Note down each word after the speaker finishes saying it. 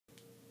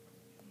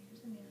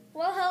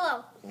Well,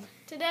 hello.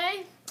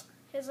 Today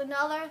is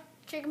another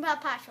Chicken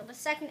Pot Pie Show. The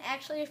second,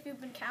 actually, if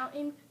you've been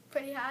counting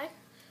pretty high.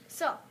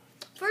 So,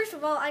 first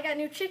of all, I got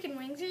new chicken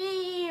wings.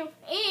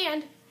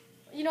 And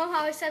you know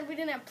how I said we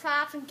didn't have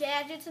props and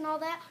gadgets and all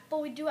that?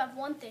 But we do have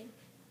one thing.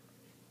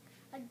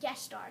 A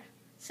guest star.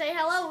 Say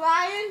hello,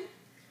 Ryan.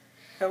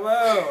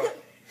 Hello.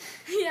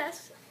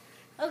 Yes.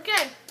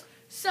 Okay.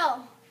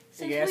 So,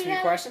 since You ask me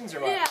questions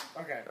or what? Yeah.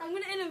 Okay. I'm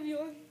going to interview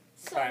him.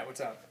 So, All right,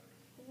 what's up?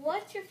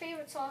 what's your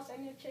favorite sauce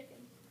on your chicken?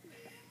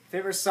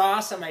 Favorite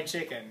sauce on my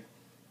chicken?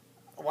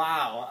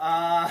 Wow.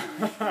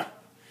 I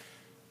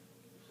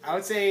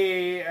would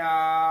say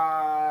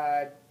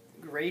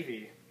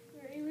gravy.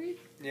 Gravy?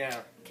 Yeah.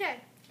 Okay.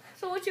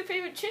 So, what's your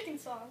favorite chicken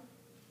song?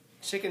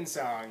 Chicken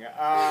song.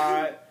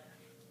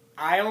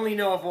 I only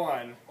know of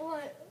one.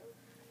 What?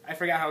 I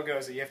forgot how it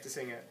goes, so you have to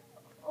sing it.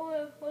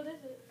 Oh, what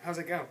is it? How's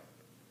it go?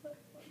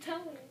 Tell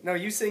me. No,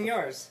 you sing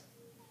yours.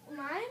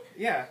 Mine?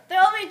 Yeah.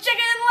 There'll be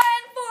chicken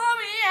land for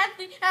me at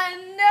the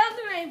end of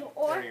the rainbow.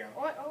 Or, There you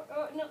go.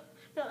 or, no,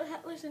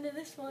 listen to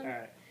this one. All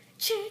right.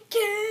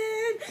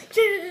 Chicken,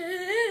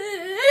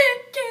 chicken.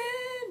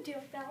 Do you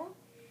like that one?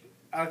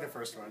 I like the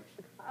first one.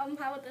 How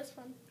about this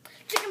one?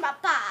 Chicken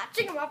pie,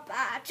 chicken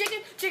pie,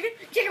 chicken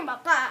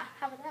pie.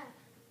 How about that?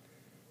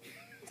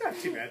 It's not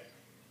too bad.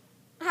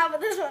 How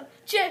about this one?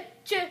 Chicken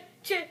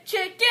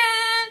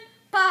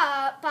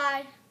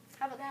pie.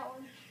 How about that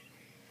one?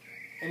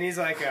 And he's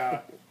like,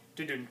 dun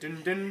dun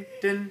dun dun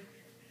dun.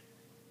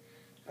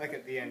 Like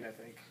at the end, I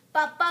think.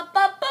 Ba ba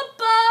ba ba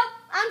ba.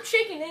 I'm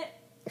chicken it.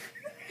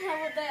 How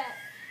about that?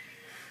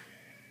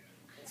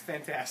 It's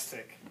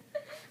fantastic.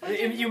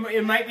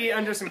 It might be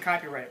under some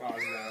copyright laws,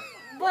 though.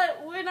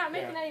 But we're not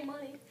making any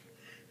money.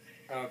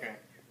 Oh, okay.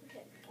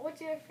 Okay.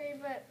 What's your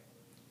favorite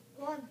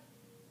one?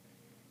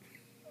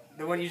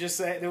 The one you just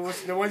say, the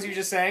ones you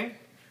just sang?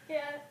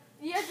 Yeah,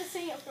 you have to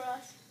sing it for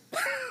us.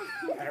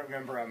 I don't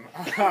remember them.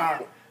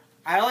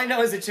 I only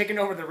know is the chicken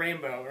over the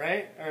rainbow,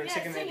 right? Or Yeah,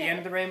 chicken at sing the it. end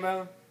of the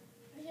rainbow?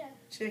 Yeah.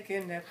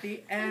 Chicken at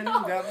the end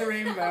No. of the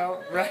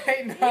rainbow, right?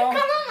 You come No?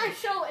 on my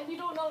show and you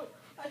don't know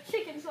a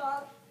chicken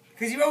song.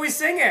 Because you always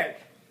sing it.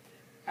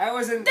 I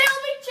wasn't... There'll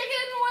be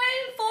chicken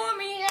waiting for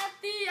me at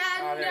the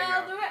Oh, end there you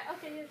of go. the rainbow.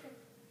 Okay, you sing.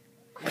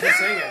 You just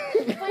sing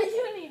it. But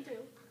you need to.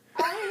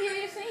 I want to hear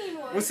you singing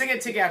one. We'll sing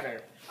it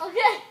together. Okay.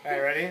 All right,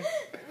 ready?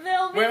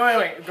 There'll be...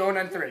 Wait. Going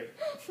on 3.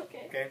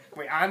 Okay. Okay.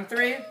 Wait, on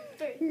 3?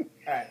 3.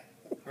 All right.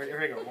 Here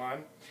we go.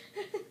 1,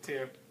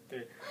 2,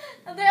 3.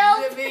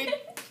 There'll be... Zippy.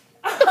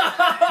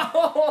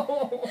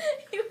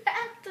 You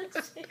have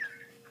to sing.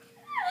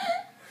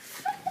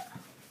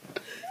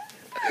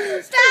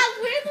 Stop!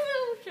 We're in the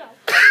middle of the show.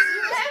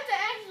 You have to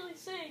actually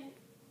sing.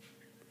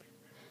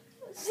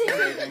 Sing.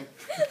 Amazing.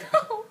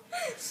 No,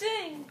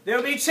 sing.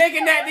 There'll be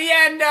chicken at the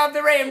end of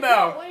the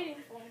rainbow. Waiting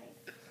for me.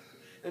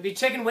 There'll be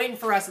chicken waiting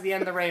for us at the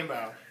end of the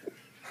rainbow.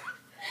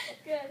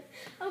 Good.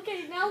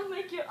 Okay, now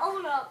make your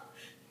own up.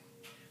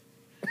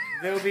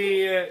 There'll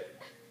be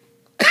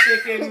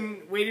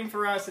chicken waiting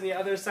for us on the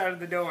other side of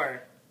the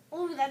door.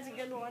 Ooh, that's a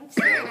good one.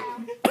 Sing it now.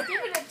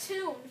 Give it a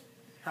tune.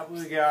 How about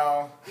we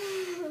go?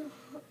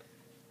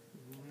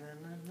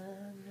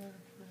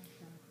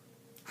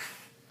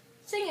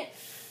 Sing it.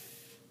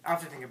 I'll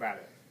have to think about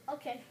it.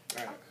 Okay.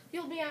 All right.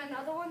 You'll be on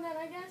another one then,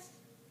 I guess?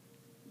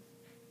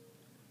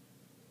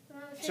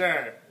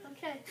 Sure.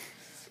 Okay.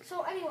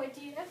 So anyway,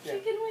 do you have Yeah.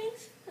 chicken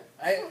wings?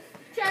 I,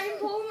 Try and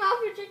pull them off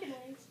your chicken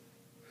wings.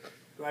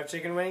 do I have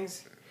chicken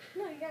wings?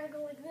 No, you gotta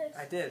go like this.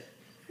 I did.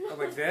 Oh,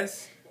 like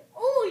this?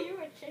 Oh, you're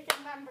a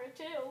chicken member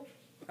too.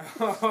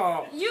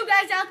 Oh. You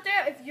guys out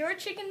there, if you're a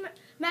chicken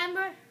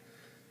member,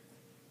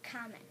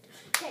 comment.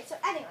 Okay, so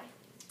anyway,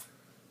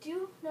 do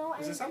you know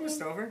anything? Is this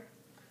almost over?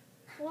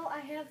 Well, I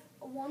have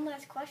one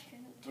last question.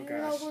 Do you Oh,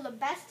 know gosh. who the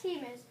best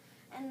team is?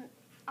 And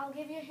I'll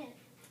give you a hint.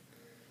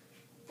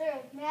 Their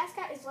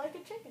mascot is like a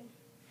chicken.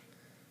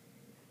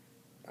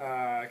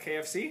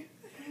 KFC?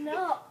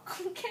 No,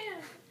 okay.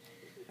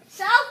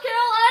 South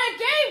Carolina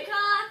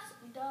Gamecocks!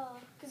 Duh.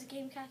 Because a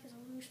gamecock is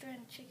a rooster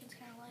and chickens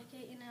kind of like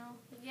it, you know.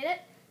 You get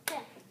it?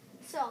 Okay.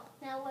 So,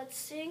 now let's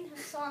sing a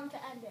song to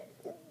end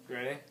it.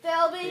 Ready?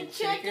 There'll be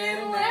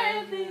chicken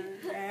waiting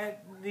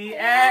at the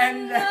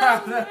end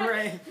of the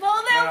rainbow.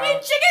 Well, there'll be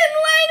chicken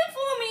waiting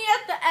for me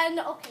at the end.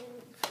 Okay,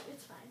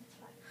 it's fine, it's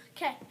fine.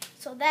 Okay,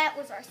 so that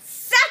was our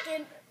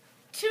second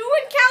 2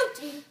 and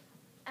counting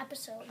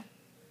episode.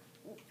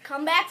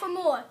 Come back for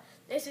more.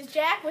 This is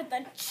Jack with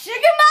the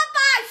Chicken Pot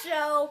Pie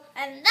Show,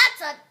 and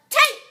that's a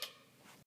tape.